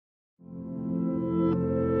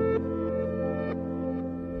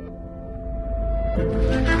Thanks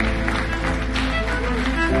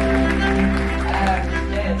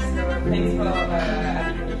for having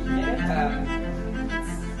me here.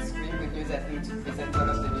 It's really good news, I think, to present all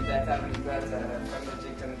of the new data we've got from the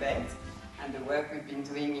Duketon belt and the work we've been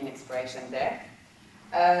doing in exploration there.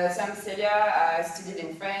 So I'm Celia. I studied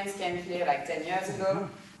in France, came here like 10 years ago.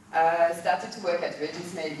 Started to work at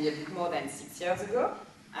Regis maybe a bit more than 6 years ago.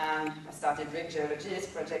 I started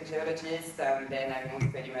geologist, project geologist, and then I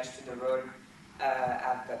moved pretty much to the role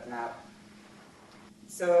I've got now.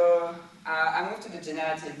 So I moved to the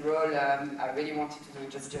generative role. I really wanted to do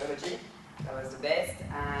just geology. That was the best.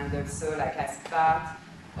 And also, like as part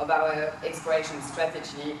of our exploration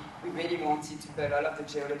strategy, we really wanted to put all of the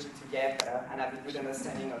geology together and have a good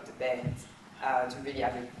understanding of the belt to really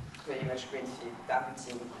have a pretty much greenfield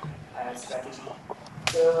targeting strategy.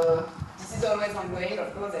 So this is always ongoing.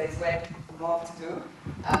 Of course, there is way more to do,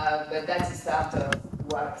 but that's the start of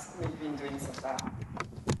what we've been doing so far.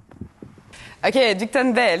 Okay,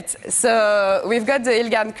 Duketon belt. So we've got the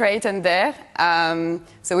Ilgard Craton there.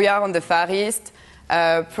 So we are on the far east,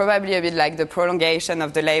 probably a bit like the prolongation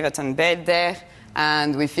of the Laverton belt there.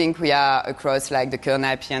 And we think we are across like the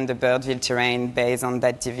Kernapi and the Birdville terrain based on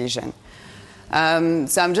that division.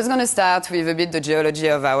 So I'm just going to start with a bit the geology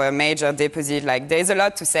of our major deposit. Like there's a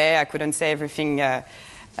lot to say. I couldn't say everything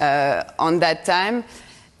on that time.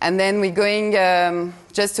 And then we're going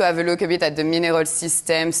just to have a look a bit at the mineral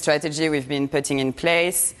system strategy we've been putting in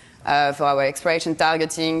place for our exploration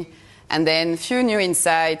targeting. And then a few new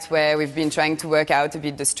insights where we've been trying to work out a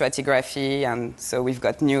bit the stratigraphy. And so we've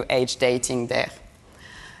got new age dating there.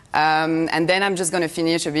 And then I'm just going to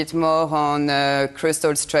finish a bit more on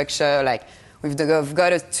crustal structure. Like we've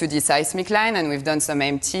got a 2D seismic line and we've done some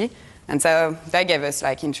MT. And so that gave us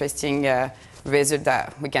like interesting results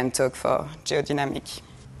that we can talk for geodynamic.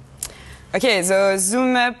 Okay, so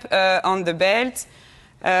zoom up on the belt.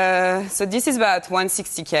 So this is about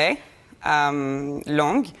 160K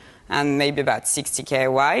long and maybe about 60K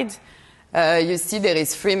wide. You see there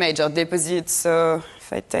is 3 major deposits. So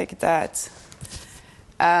if I take that,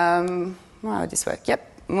 how this work?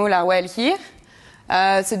 Yep, Molar Well here.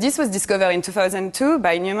 So this was discovered in 2002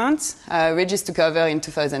 by Newmont. Regis took over in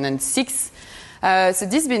 2006. So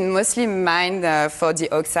this has been mostly mined for the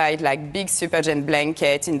oxide, like big supergene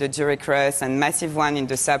blanket in the Duketon and massive one in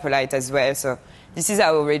the saprolite as well. So this is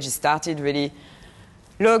how Regis started, really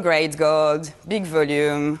low-grade gold, big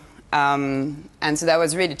volume, and so that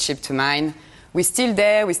was really cheap to mine. We're still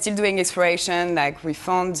there. We're still doing exploration. Like we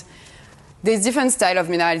found there's different style of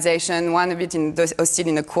mineralization. One a bit still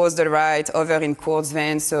in the quartz dolerite, other in quartz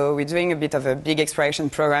veins. So we're doing a bit of a big exploration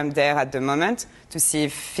program there at the moment to see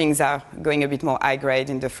if things are going a bit more high grade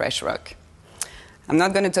in the fresh rock. I'm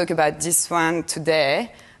not going to talk about this one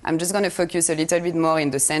today. I'm just going to focus a little bit more in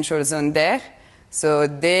the central zone there. So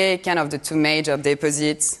they're kind of the 2 major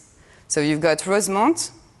deposits. So you've got Rosemont,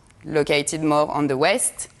 located more on the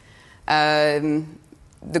west.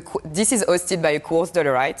 This is hosted by a quartz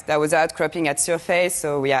dolerite that was outcropping at surface.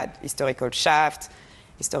 So we had historical shaft,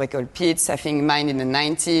 historical pits, I think mined in the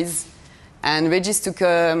 90s. And Regis took,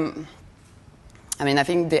 I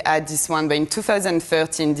think they had this one, but in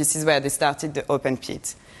 2013, this is where they started the open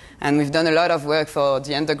pit. And we've done a lot of work for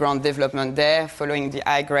the underground development there, following the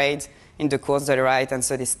high grade in the quartz dolerite. And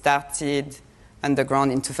so they started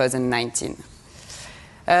underground in 2019.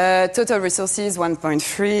 Total resources,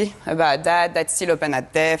 1.3. About that, that's still open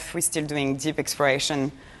at depth. We're still doing deep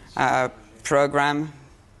exploration program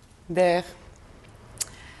there.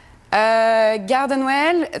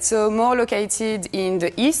 Gardenwell, so more located in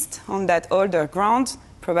the east on that older ground,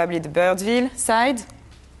 probably the Birdville side.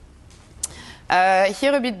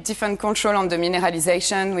 Here a bit different control on the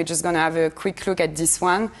mineralization. We're just going to have a quick look at this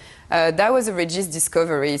one. That was a Regis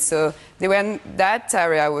discovery. So that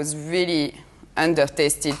area was really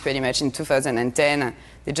under-tested pretty much in 2010.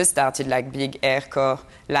 They just started like big air core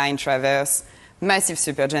line traverse, massive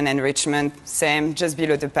supergene enrichment, same, just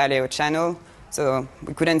below the paleo channel. So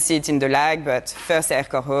we couldn't see it in the lag, but first air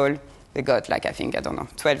core hole, they got like,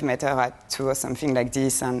 12 meters at 2 or something like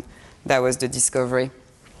this, and that was the discovery.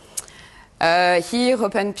 Here,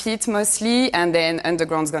 open pit mostly, and then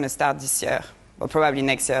underground's going to start this year, or probably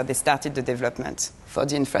next year. They started the development for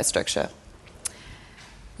the infrastructure.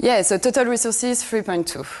 Yeah, so total resources,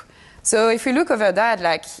 3.2. So if we look over that,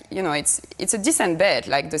 like, it's a decent belt.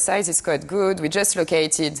 Like, the size is quite good. We just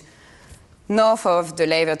located north of the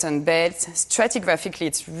Laverton belt. Stratigraphically,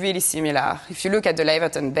 it's really similar. If you look at the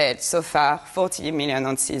Laverton belt, so far, 40 million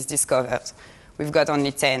ounces discovered. We've got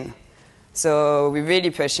only 10. So we're really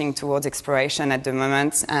pushing towards exploration at the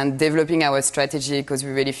moment and developing our strategy because we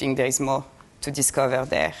really think there is more to discover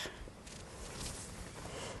there.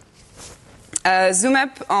 Zoom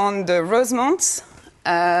up on the Rosemont.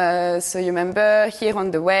 So you remember here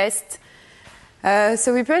on the west.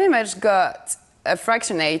 So we pretty much got a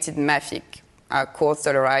fractionated mafic, quartz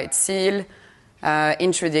dolerite seal,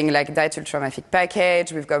 intruding like diultramafic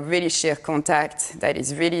package. We've got really shear contact that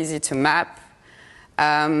is really easy to map.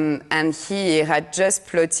 And here I just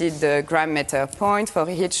plotted the gram meter point for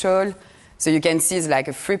heat shoal. So you can see it's like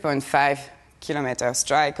a 3.5 kilometer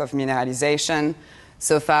strike of mineralization.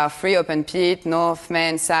 So far, 3 open pit, North,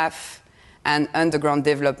 Main, South, and underground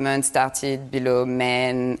development started below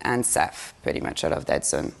Main and South, pretty much all of that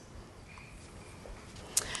zone.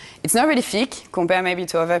 It's not really thick compared maybe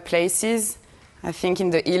to other places. I think in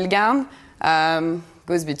the Ilgan,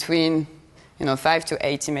 goes between 5 to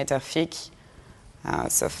 80 meter thick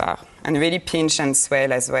so far, and really pinch and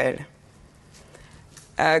swell as well.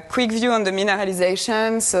 Quick view on the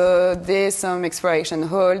mineralization. So there's some exploration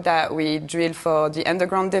hole that we drilled for the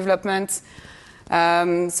underground development.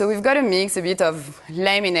 So we've got a mix, a bit of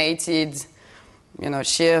laminated,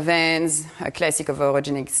 shear veins, a classic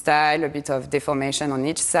orogenic style, a bit of deformation on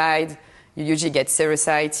each side. You usually get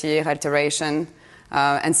sericite here, alteration.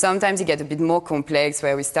 And sometimes you get a bit more complex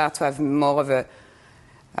where we start to have more of a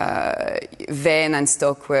vein and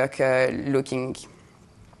stonework looking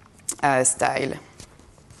style.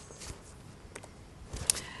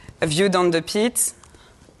 A view down the pit.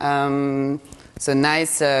 So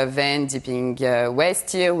nice vein dipping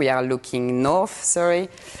west here. We are looking north, sorry.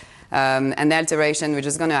 And the alteration, we're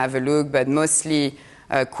just going to have a look, but mostly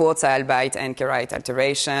quartz albite and anchorite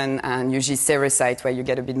alteration, and usually sericite where you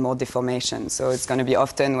get a bit more deformation. So it's going to be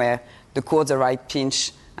often where the quartzite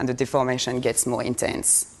pinch and the deformation gets more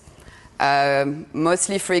intense.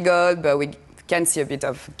 Mostly free gold, but we can see a bit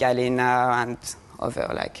of galena and other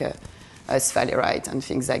like sphalerite and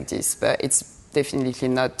things like this, but it's definitely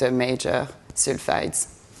not the major sulfides.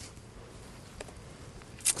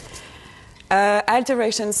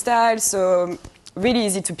 Alteration style, so really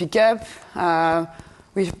easy to pick up.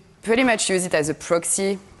 We pretty much use it as a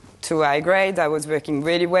proxy to high grade. That was working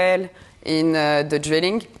really well in the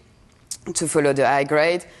drilling to follow the high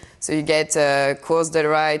grade. So you get quartz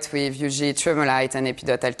dolerite with usually tremolite and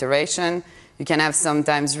epidot alteration. You can have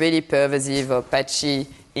sometimes really pervasive or patchy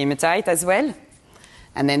hematite as well.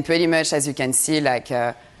 And then pretty much, as you can see,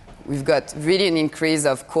 we've got really an increase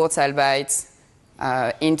of quartz albite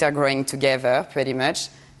intergrowing together pretty much.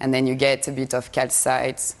 And then you get a bit of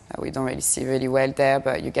calcite. We don't really see really well there,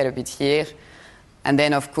 but you get a bit here. And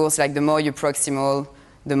then, of course, the more you proximal,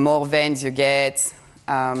 the more veins you get.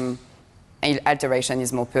 Alteration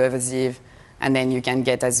is more pervasive. And then you can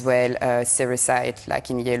get as well sericite, like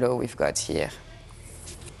in yellow we've got here.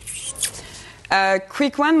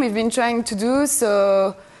 Quick one we've been trying to do,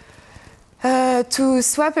 so to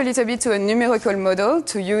swap a little bit to a numerical model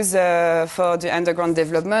to use for the underground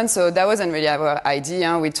development. So that wasn't really our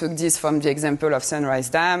idea. We took this from the example of Sunrise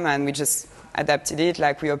Dam, and we just adapted it.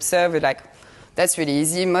 We observed, that's really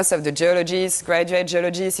easy. Most of the geologists, graduate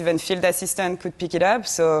geologists, even field assistant could pick it up.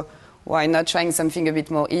 So why not trying something a bit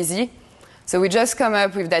more easy? So we just come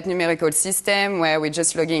up with that numerical system where we're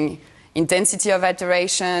just logging intensity of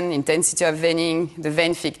alteration, intensity of veining, the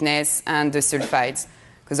vein thickness, and the sulfides.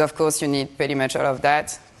 Because, of course, you need pretty much all of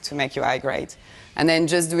that to make you high grade. And then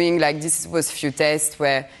just doing this was few tests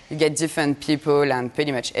where you get different people and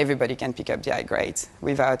pretty much everybody can pick up the high grade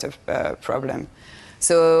without a problem.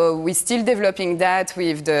 So we're still developing that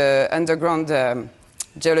with the underground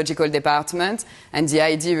geological department. And the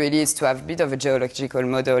idea really is to have a bit of a geological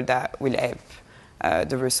model that will help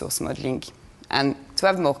the resource modeling, and to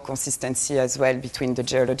have more consistency as well between the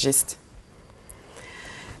geologists.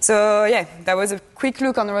 So yeah, that was a quick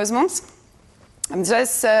look on Rosemont. I'm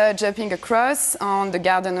just jumping across on the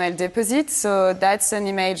Garden Well deposit. So that's an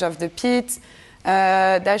image of the pit.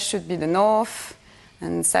 That should be the north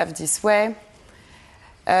and south this way.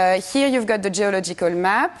 Here you've got the geological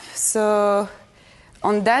map. So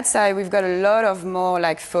on that side, we've got a lot of more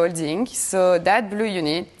folding. So that blue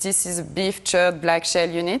unit, this is a beef-churred black shell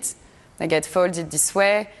unit. They get folded this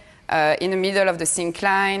way. In the middle of the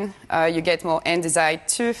syncline, you get more andesite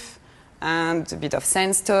tuff and a bit of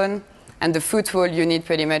sandstone. And the footwall unit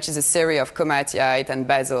pretty much is a series of komatiite and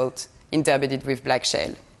basalt interbedded with black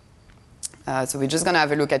shell. So we're just going to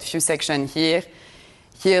have a look at a few sections here.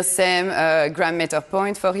 Here, same gram meter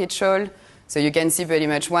point for heat shoal. So you can see pretty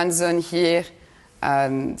much one zone here.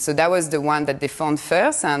 So that was the one that they found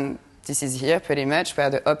first. And this is here pretty much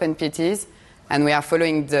where the open pit is. And we are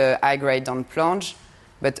following the high grade down plunge,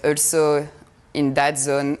 but also in that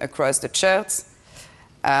zone across the church.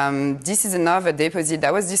 This is another deposit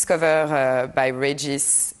that was discovered by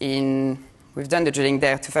Regis in we've done the drilling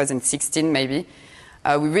there 2016 maybe.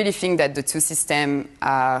 We really think that the two systems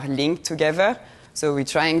are linked together. So we're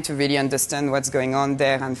trying to really understand what's going on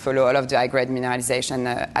there and follow all of the high-grade mineralization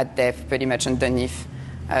at depth, pretty much underneath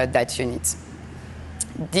that unit.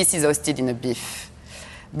 This is hosted in a BIF.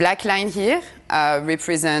 Black line here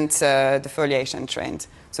represents the foliation trend.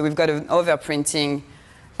 So we've got an overprinting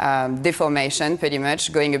deformation, pretty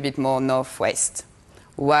much, going a bit more northwest,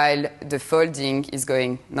 while the folding is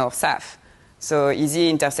going north-south. So easy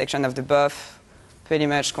intersection of the both pretty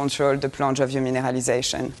much control the plunge of your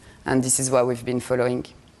mineralization. And this is what we've been following.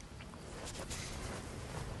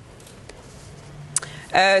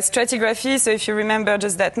 Stratigraphy, so if you remember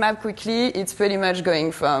just that map quickly, it's pretty much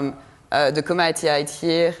going from the comatite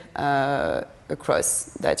here across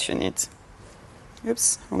that unit.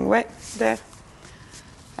 Oops, wrong way, there.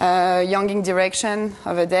 Yanging direction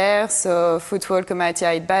over there, so footwall,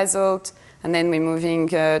 comatite, basalt, and then we're moving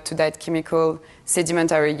to that chemical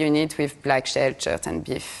sedimentary unit with black shale, chert, and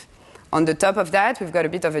BIF. On the top of that, we've got a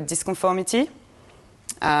bit of a disconformity.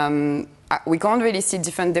 We can't really see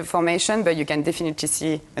different deformation, but you can definitely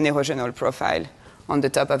see an erosional profile on the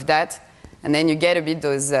top of that. And then you get a bit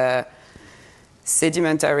those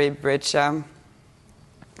sedimentary breccia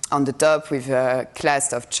on the top with a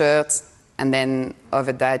clast of chert. And then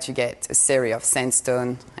over that, you get a series of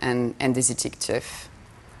sandstone and andesitic tuff.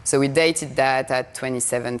 So we dated that at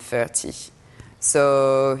 2730.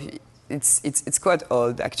 So it's quite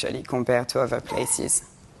old, actually, compared to other places.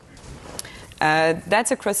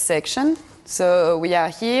 That's a cross-section. So we are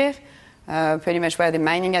here, pretty much where they're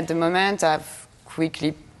mining at the moment. I've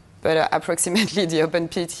quickly put approximately the open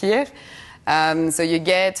pit here. So you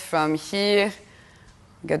get from here,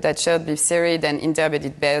 got that short beef series, then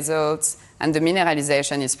interbedded basalts, and the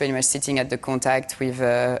mineralization is pretty much sitting at the contact with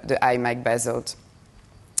the high-mag basalt.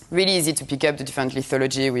 Really easy to pick up the different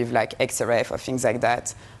lithology with like XRF or things like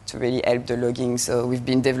that to really help the logging. So we've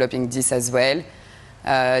been developing this as well.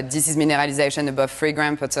 This is mineralization above 3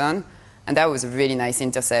 grams per ton, and that was a really nice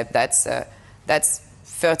intercept. That's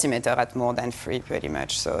 30 meters at more than 3, pretty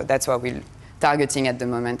much. So that's what we're targeting at the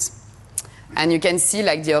moment. And you can see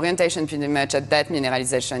like the orientation pretty much at that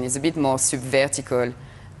mineralization is a bit more subvertical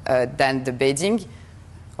than the bedding,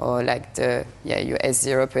 or like the your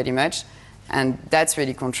S0 pretty much. And that's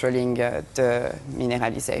really controlling the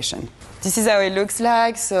mineralization. This is how it looks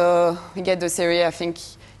like. So we get those areas, I think,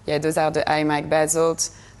 those are the high-mag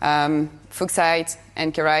basalts. Fuchsite,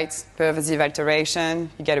 anchorite, pervasive alteration.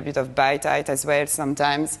 You get a bit of biotite as well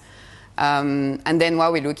sometimes. And then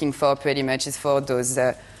what we're looking for pretty much is for those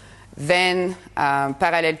veins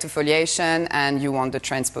parallel to foliation, and you want the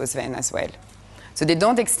transposed vein as well. So they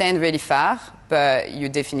don't extend really far, but you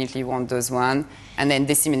definitely want those ones, and then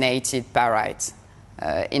disseminated pyrite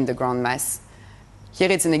in the ground mass.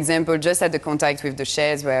 Here it's an example just at the contact with the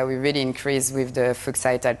shales where we really increase with the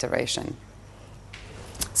fuchsite alteration.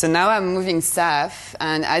 So now I'm moving south,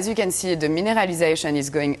 and as you can see, the mineralization is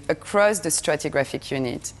going across the stratigraphic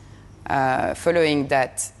unit, following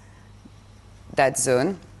that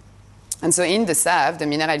zone. And so in the south, the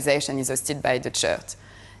mineralization is hosted by the chert.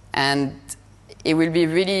 And it will be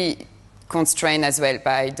really constrained as well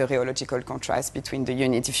by the rheological contrast between the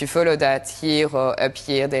units. If you follow that here or up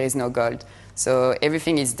here, there is no gold. So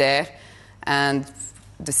everything is there, and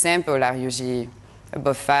the samples are usually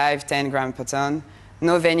above 5, 10 grams per ton.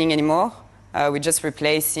 No veining anymore. We're just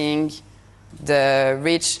replacing the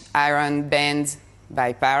rich iron band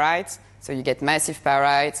by pyrite. So you get massive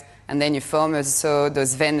pyrite, and then you form also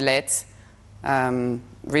those veinlets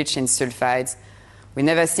rich in sulfides. We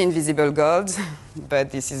never seen visible gold,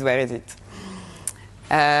 but this is where is it.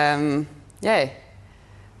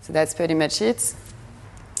 So that's pretty much it.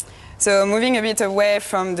 So moving a bit away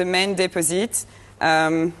from the main deposit,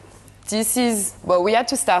 this is, well, we had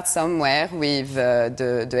to start somewhere with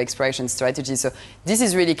the exploration strategy. So this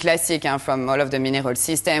is really classic from all of the mineral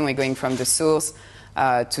system. We're going from the source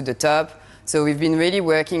to the top. So we've been really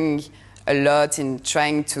working a lot in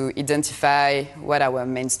trying to identify what our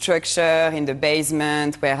main structure in the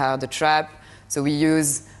basement, where are the traps. So we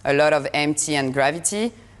use a lot of MT and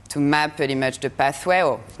gravity to map pretty much the pathway,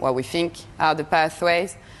 or what we think are the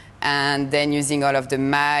pathways, and then using all of the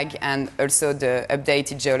mag and also the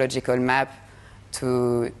updated geological map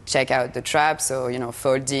to check out the traps. So,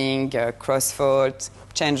 folding, cross-fold,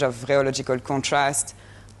 change of rheological contrast,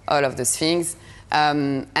 all of those things.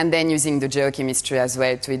 And then using the geochemistry as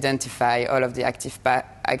well to identify all of the active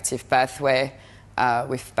pathway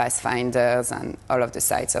with pathfinders and all of the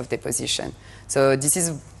sites of deposition. So this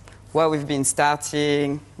is what we've been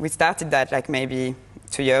starting. We started that like maybe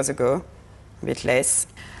 2 years ago, a bit less.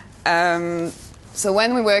 So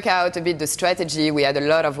when we work out a bit the strategy, we had a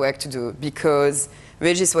lot of work to do because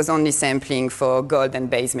Regis was only sampling for gold and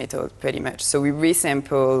base metal, pretty much. So we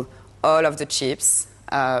resample all of the chips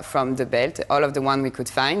from the belt, all of the one we could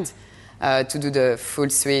find, to do the full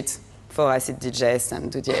suite for acid digest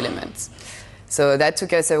and do the elements. So that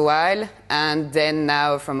took us a while, and then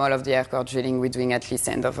now from all of the air core drilling, we're doing at least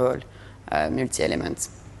end of all multi-elements.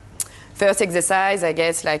 First exercise, I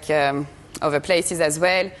guess, like other places as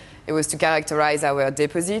well, it was to characterize our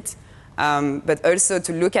deposit, but also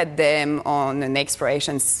to look at them on an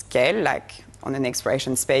exploration scale, like on an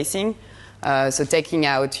exploration spacing. So taking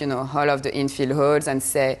out, all of the infill holes and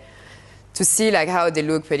to see like how they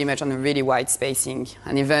look pretty much on a really wide spacing,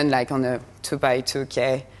 and even like on a 2 by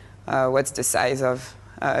 2K, what's the size of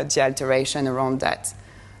the alteration around that.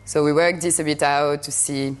 So we worked this a bit out to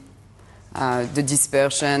see the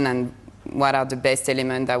dispersion and what are the best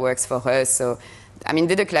elements that works for us. So, I mean,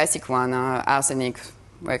 did a classic one. Arsenic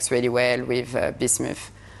works really well with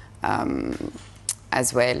bismuth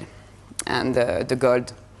as well. And the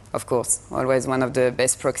gold, of course, always one of the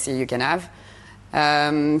best proxy you can have.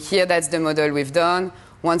 Here, that's the model we've done.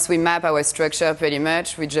 Once we map our structure pretty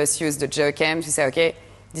much, we just use the geochem to say, okay,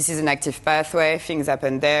 this is an active pathway, things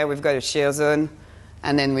happen there, we've got a shear zone,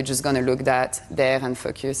 and then we're just going to look that there and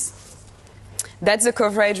focus. That's the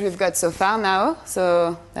coverage we've got so far now.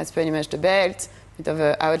 So that's pretty much the belt, a bit of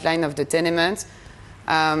an outline of the tenement.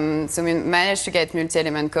 So we managed to get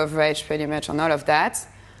multi-element coverage pretty much on all of that.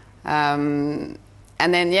 And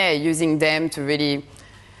then, using them to really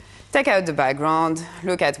take out the background,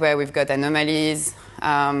 look at where we've got anomalies,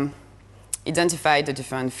 identify the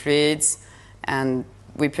different fluids, and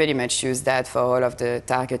we pretty much use that for all of the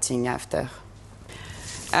targeting after.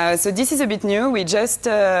 So this is a bit new. We just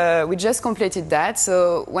completed that.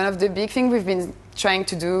 So one of the big things we've been trying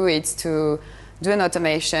to do is to do an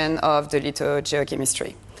automation of the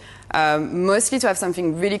lithogeochemistry. Mostly to have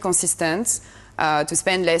something really consistent, to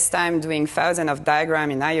spend less time doing thousands of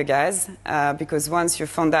diagrams in IOGAS, because once you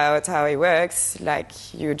found out how it works,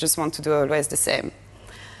 like you just want to do always the same.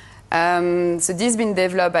 So this has been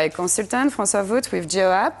developed by a consultant, François Vout, with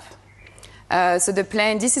GeoApp. So the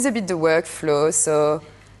plan, this is a bit the workflow. So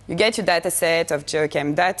you get your data set of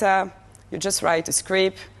geochem data. You just write a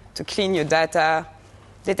script to clean your data,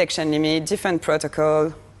 detection limit, different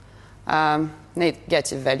protocol,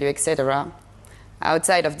 negative value, etc.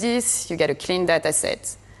 Outside of this, you get a clean data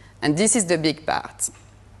set. And this is the big part.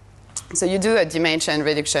 So you do a dimension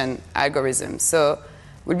reduction algorithm. So it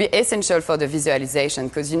will be essential for the visualization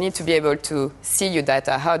because you need to be able to see your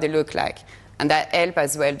data, how they look like. And that helps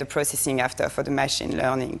as well the processing after for the machine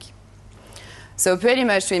learning. So pretty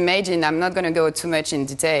much to imagine, I'm not going to go too much in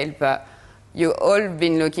detail, but you've all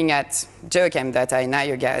been looking at geochem data in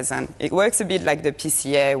IOGAS, and it works a bit like the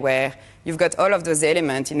PCA where you've got all of those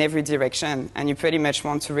elements in every direction, and you pretty much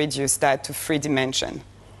want to reduce that to 3 dimensions.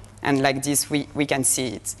 And like this, we can see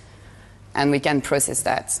it, and we can process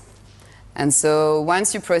that. And so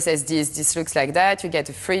once you process this looks like that. You get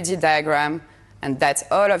a 3D diagram, and that's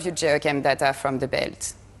all of your geochem data from the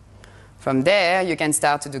belt. From there, you can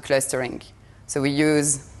start to do clustering. So we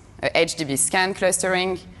use a HDB scan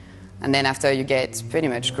clustering, and then after you get pretty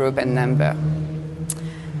much group and number.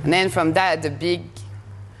 And then from that, the big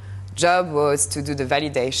job was to do the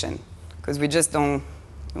validation, because we just don't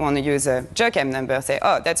want to use a geochem number, say,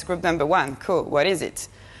 oh, that's group number 1, cool, what is it?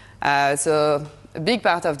 So a big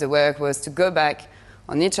part of the work was to go back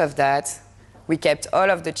on each of that. We kept all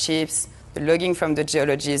of the chips, the logging from the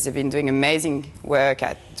geologists. They've been doing amazing work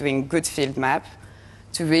at doing good field map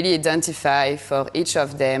to really identify for each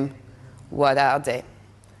of them what are they.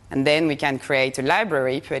 And then we can create a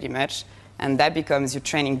library pretty much, and that becomes your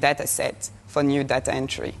training data set for new data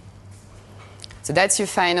entry. So that's your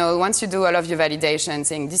final. Once you do all of your validation,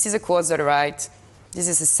 saying this is a quartzolite, this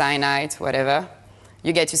is a cyanide, whatever,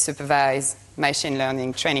 you get your supervised machine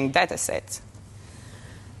learning training data set.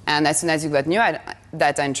 And as soon as you got new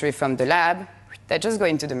data entry from the lab, they just go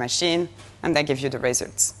into the machine, and they give you the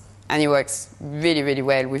results. And it works really, really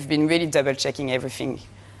well. We've been really double-checking everything,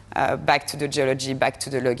 back to the geology, back to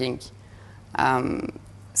the logging.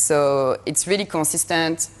 So it's really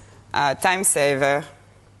consistent, time saver,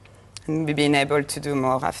 and we've been able to do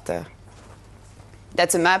more after.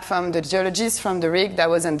 That's a map from the geologist from the rig that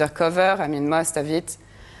was undercover, I mean, most of it.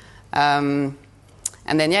 And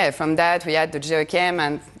then, from that, we had the geochem,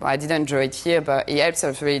 and well, I didn't draw it here, but it helps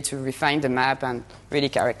us really to refine the map and really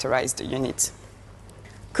characterize the unit.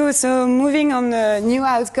 Cool, so moving on the new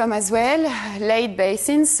outcome as well, late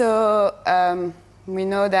basin. So we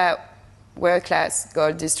know that world-class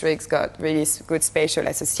gold districts got really good spatial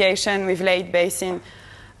association with late basin.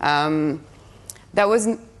 That was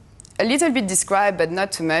a little bit described, but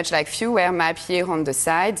not too much. Like few were mapped here on the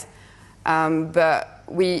side. But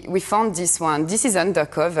we found this one. This is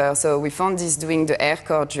undercover, so we found this doing the air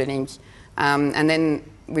core drilling. And then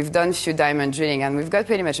we've done a few diamond drilling, and we've got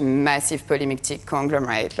pretty much a massive polymictic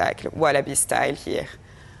conglomerate, like wallaby style here.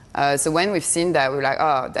 So when we've seen that, we're like,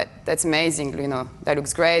 oh, that's amazing, you know, that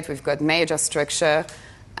looks great. We've got major structure,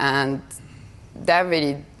 and that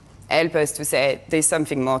really helped us to say there's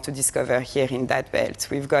something more to discover here in that belt.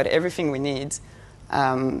 We've got everything we need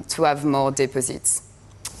to have more deposits.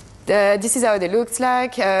 This is how they looked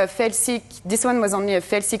like. Felsic, this one was only a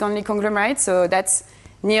felsic-only conglomerate, so that's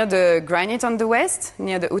near the granite on the west,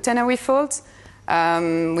 near the Utanawi fault.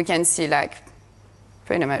 We can see like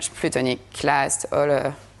pretty much plutonic clast all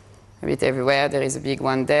a bit everywhere. There is a big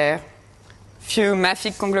one there. Few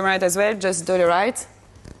mafic conglomerate as well, just dolerite.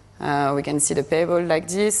 We can see the pebble like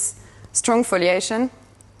this. Strong foliation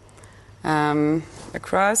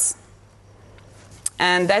across.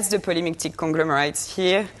 And that's the polymictic conglomerate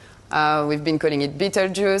here. We've been calling it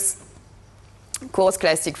Betelgeuse. Coarse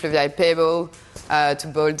clastic fluvial pebble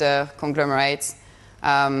to boulder conglomerates.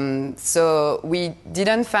 So we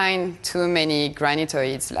didn't find too many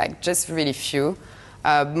granitoids, like just really few.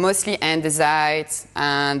 Mostly andesite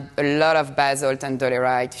and a lot of basalt and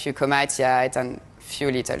dolerite, few comatiite and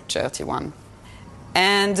few little cherty one.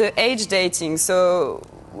 And age dating. So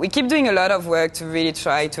we keep doing a lot of work to really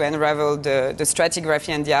try to unravel the stratigraphy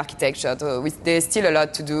and the architecture. So there's still a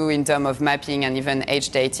lot to do in terms of mapping and even age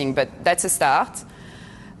dating, but that's a start.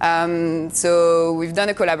 So we've done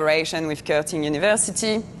a collaboration with Curtin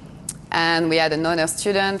University, and we had an honor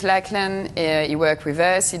student, Raglan. He worked with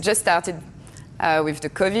us. He just started with the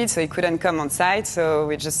COVID, so he couldn't come on site, so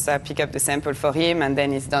we just pick up the sample for him, and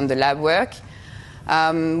then he's done the lab work.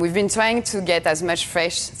 We've been trying to get as much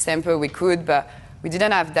fresh sample we could, but we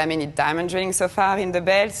didn't have that many diamond drilling so far in the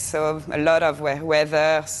belt, so a lot of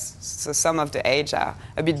weather, so some of the age are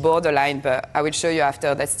a bit borderline, but I will show you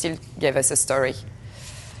after that still gave us a story.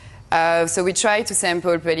 So we try to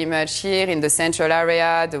sample pretty much here in the central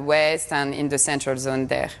area, the west, and in the central zone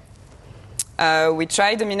there. We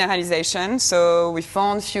tried the mineralization, so we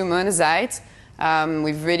found few monazite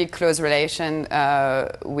with really close relation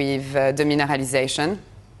with the mineralization.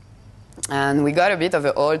 And we got a bit of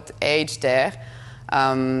an old age there.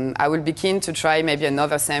 I will be keen to try maybe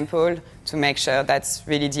another sample to make sure that's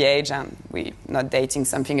really the age and we're not dating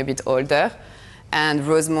something a bit older. And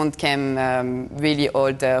Rosemont came really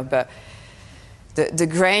older, but the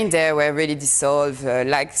grain there were really dissolved,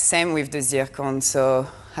 like same with the zircon. So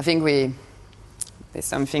I think there's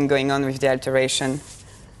something going on with the alteration.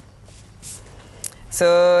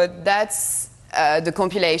 So that's the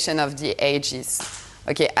compilation of the ages.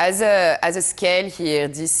 Okay, as a scale here,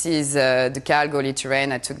 this is the Kalgoorlie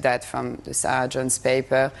terrain. I took that from the Sarah Jones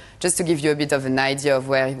paper, just to give you a bit of an idea of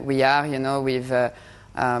where we are, you know, with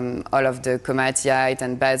all of the comatiite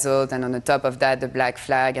and basalt, and on the top of that, the black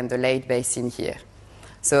flag and the late basin here.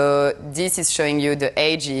 So this is showing you the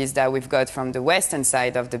ages that we've got from the western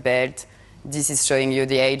side of the belt. This is showing you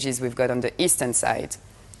the ages we've got on the eastern side.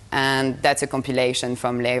 And that's a compilation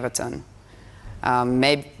from Laverton.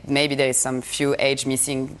 Maybe there is some few age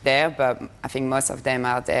missing there, but I think most of them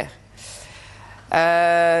are there.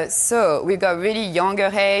 So we've got really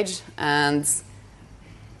younger age and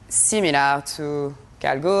similar to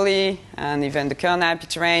Kalgoorlie and even the Kernapi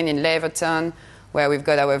terrain in Laverton, where we've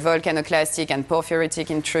got our volcanoclastic and porphyritic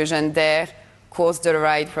intrusion there. Coarse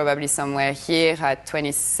dolerite probably somewhere here at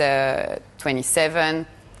 27.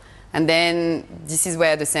 And then this is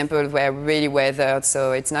where the samples were really weathered,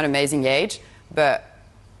 so it's not amazing age, but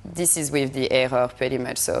this is with the error pretty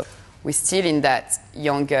much. So we're still in that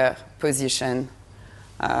younger position.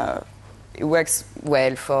 It works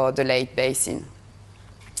well for the late basin.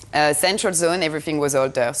 Central zone, everything was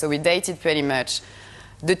older. So we dated pretty much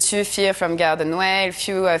the tuff here from Garden Whale,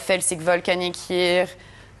 few felsic volcanic here,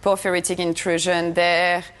 porphyritic intrusion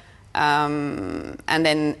there, and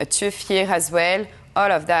then a tuff here as well. All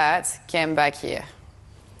of that came back here.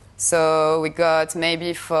 So we got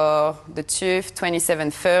maybe for the tuff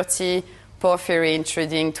 2730, porphyry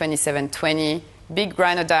intruding 2720, big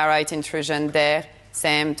granodiorite intrusion there,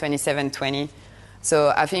 same 2720.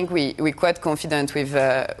 So I think we're quite confident with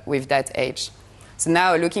that age. So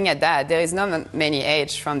now looking at that, there is not many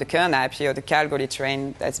age from the Kernapi or the Kalgoorlie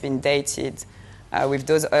terrain that's been dated with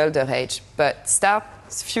those older age, but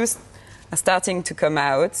few are starting to come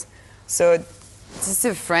out. So this is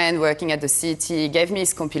a friend working at the city. He gave me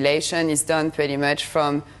his compilation. It's done pretty much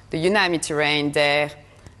from the Unami terrain there,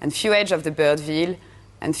 and few age of the Birdville,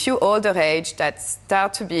 and few older age that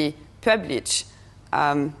start to be published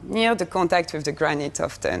near the contact with the granite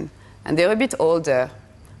often. And they're a bit older.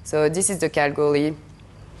 So this is the Kalgoorlie.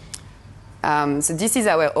 So this is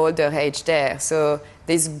our older age there. So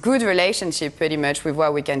there's good relationship pretty much with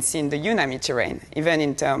what we can see in the UNAMI terrain, even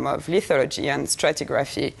in terms of lithology and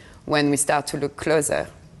stratigraphy when we start to look closer.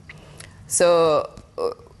 So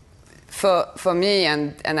for me,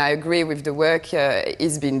 and I agree with the work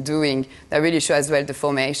he's been doing, that really shows as well the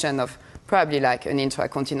formation of probably like an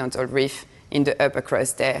intracontinental reef in the upper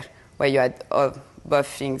crust there, where you had both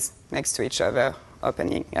things next to each other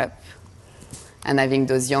opening up and having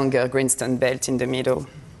those younger greenstone belts in the middle.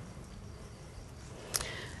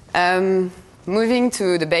 Moving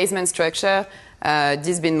to the basement structure, this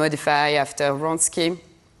has been modified after Wronski.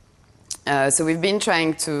 So we've been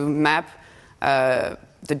trying to map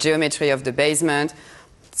the geometry of the basement.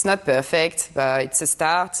 It's not perfect, but it's a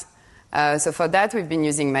start. So for that, we've been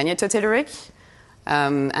using magnetotelluric,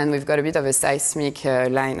 and we've got a bit of a seismic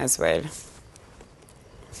line as well.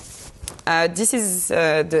 This is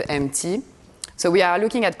the MT. So we are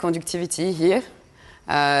looking at conductivity here.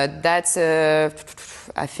 That's,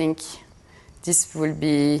 I think, this will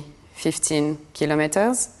be 15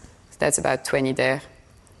 kilometers. So that's about 20 there.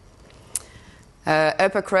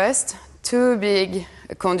 Upper crust, two big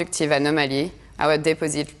conductive anomaly. Our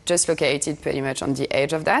deposit just located pretty much on the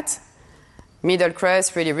edge of that. Middle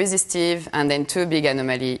crust, really resistive, and then two big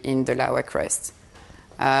anomaly in the lower crust.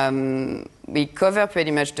 We cover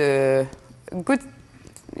pretty much the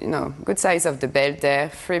good size of the belt there,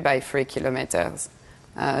 3 by 3 kilometers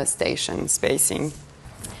station spacing.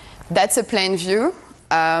 That's a plane view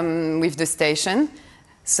with the station.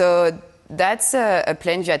 So that's a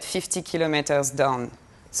plane view at 50 kilometers down.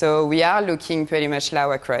 So we are looking pretty much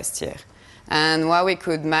lower crust here. And what we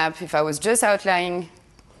could map, if I was just outlining,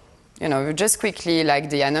 just quickly like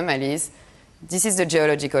the anomalies, this is the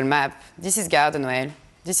geological map. This is Gardenwell.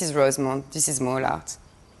 This is Rosemont. This is Mollart.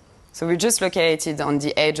 So we're just located on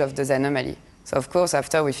the edge of those anomalies. So of course,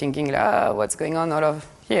 after we're thinking, what's going on all over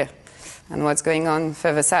here? And what's going on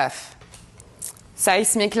further south?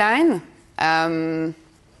 Seismic line.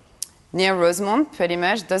 Near Rosemont, pretty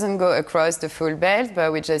much, doesn't go across the full belt,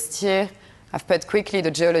 but we just here, I've put quickly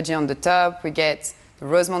the geology on the top. We get the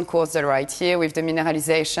Rosemont quartz right here with the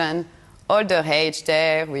mineralization, older age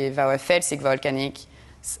there with our felsic volcanic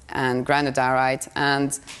and granodiorite,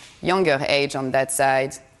 and younger age on that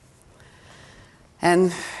side.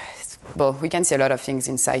 And well, we can see a lot of things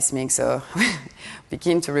in seismic, so we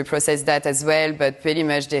begin to reprocess that as well, but pretty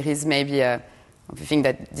much there is maybe we think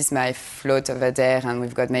that this might float over there, and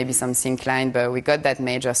we've got maybe some syncline, but we got that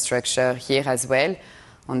major structure here as well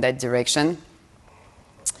on that direction.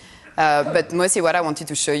 But mostly what I wanted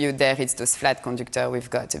to show you there is those flat conductor we've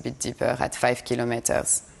got a bit deeper at 5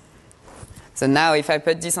 kilometers. So now if I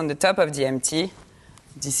put this on the top of the MT,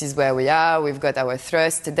 this is where we are. We've got our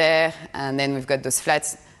thrust there, and then we've got those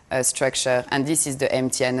flat structure, and this is the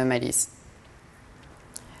MT anomalies.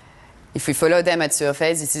 If we follow them at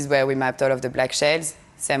surface, this is where we mapped all of the black shells.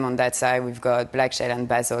 Same on that side, we've got black shell and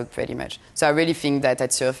basalt pretty much. So I really think that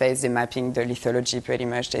at surface, they're mapping the lithology pretty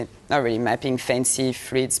much. They're not really mapping fancy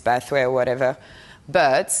fluids, pathway, or whatever.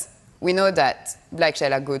 But we know that black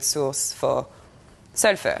shell are good source for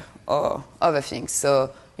sulfur or other things.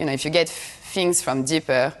 So, if you get things from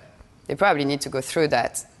deeper, they probably need to go through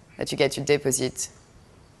that you get your deposit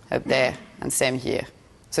up there, and same here.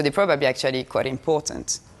 So they're probably actually quite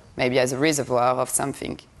important, maybe as a reservoir of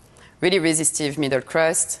something. Really resistive middle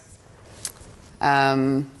crust.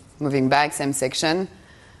 Moving back, same section.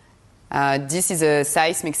 This is a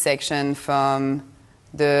seismic section from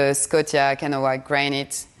the Scotia Kanawha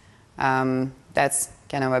granite. That's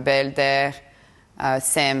Kanawha belt there.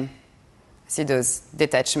 Same. See those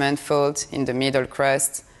detachment faults in the middle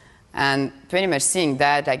crust. And pretty much seeing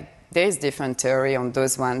that, there is different theory on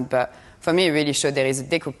those ones, but for me, it really showed there is a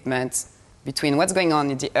decouplement between what's going on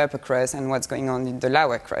in the upper crust and what's going on in the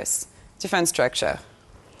lower crust. Different structure.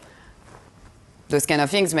 Those kind of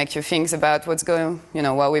things make you think about what's going,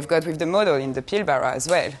 what we've got with the model in the Pilbara as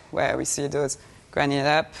well, where we see those granite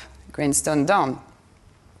up, greenstone down.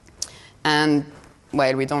 And,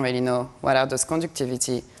 well, we don't really know what are those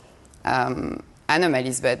conductivity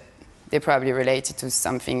anomalies, but they're probably related to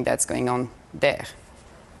something that's going on there.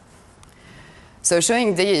 So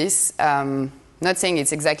showing this, not saying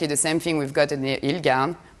it's exactly the same thing we've got in the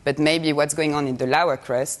Ilgarn, but maybe what's going on in the lower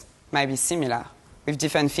crust might be similar, with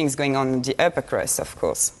different things going on in the upper crust, of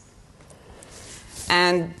course.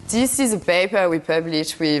 And this is a paper we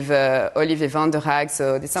published with Olivier van der Haag,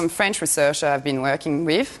 so there's some French researcher I've been working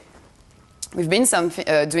with. We've been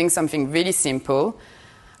doing something really simple.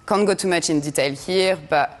 Can't go too much in detail here,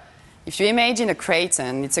 but if you imagine a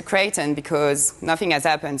craton, it's a craton because nothing has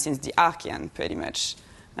happened since the Archean, pretty much.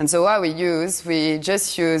 And so what we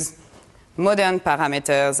just use modern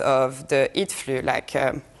parameters of the heat flow, like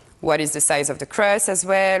what is the size of the crust as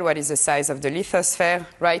well, what is the size of the lithosphere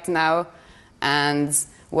right now, and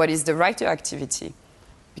what is the radioactivity.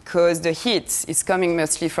 Because the heat is coming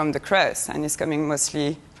mostly from the crust, and it's coming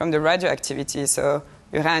mostly from the radioactivity, so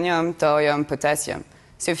uranium, thorium, potassium.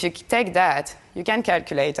 So if you take that, you can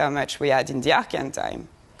calculate how much we had in the Archean time.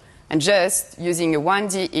 And just using a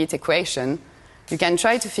 1D heat equation, you can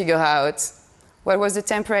try to figure out what was the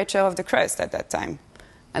temperature of the crust at that time.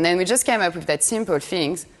 And then we just came up with that simple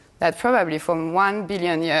things that probably from 1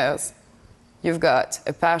 billion years, you've got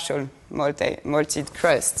a partial molted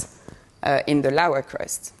crust in the lower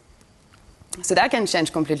crust. So that can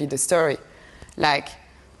change completely the story. Like,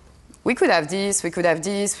 we could have this, we could have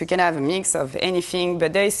this, we can have a mix of anything,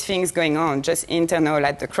 but there's things going on just internal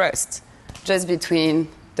at the crust, just between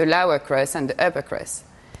the lower crust and the upper crust.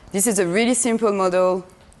 This is a really simple model.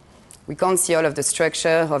 We can't see all of the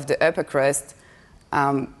structure of the upper crust,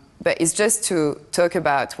 but it's just to talk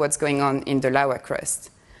about what's going on in the lower crust.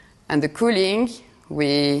 And the cooling,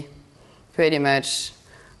 we pretty much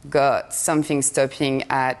got something stopping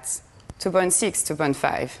at 2.6,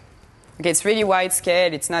 2.5. Okay, it's really wide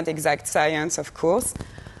scale. It's not exact science, of course.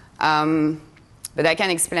 But I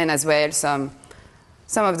can explain as well some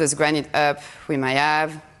of those granite up we might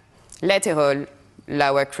have, lateral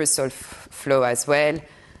lower crustal flow as well.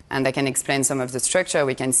 And I can explain some of the structure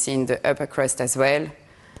we can see in the upper crust as well.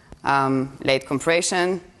 Late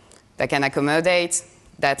compression that can accommodate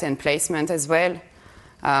that emplacement as well.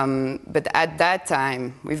 But at that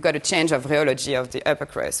time, we've got a change of rheology of the upper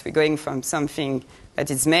crust. We're going from something that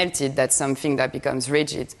is melted, that's something that becomes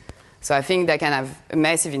rigid. So I think that can have a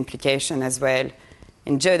massive implication as well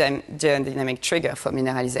in geodynamic trigger for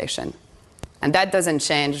mineralization. And that doesn't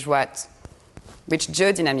change which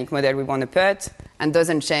geodynamic model we want to put, and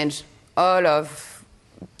doesn't change all of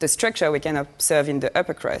the structure we can observe in the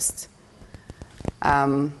upper crust.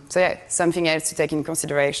 So yeah, something else to take in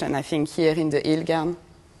consideration, I think, here in the Ilgam.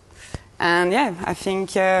 And yeah, I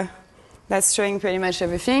think that's showing pretty much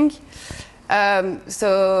everything.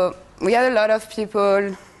 So we had a lot of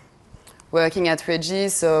people working at Regi,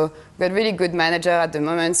 so we've got a really good manager at the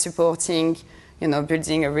moment supporting,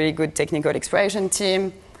 building a really good technical exploration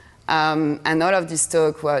team. And all of this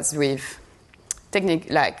talk was with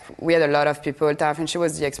we had a lot of people. Tara, she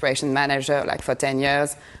was the exploration manager for 10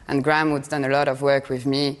 years, and Graham who's done a lot of work with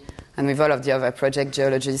me and with all of the other project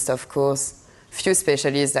geologists, of course. Few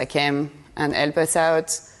specialists that came and help us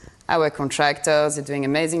out. Our contractors are doing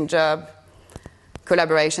an amazing job.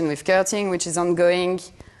 Collaboration with Kurting, which is ongoing.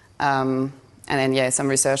 And then, yeah, some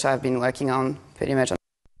research I've been working on pretty much on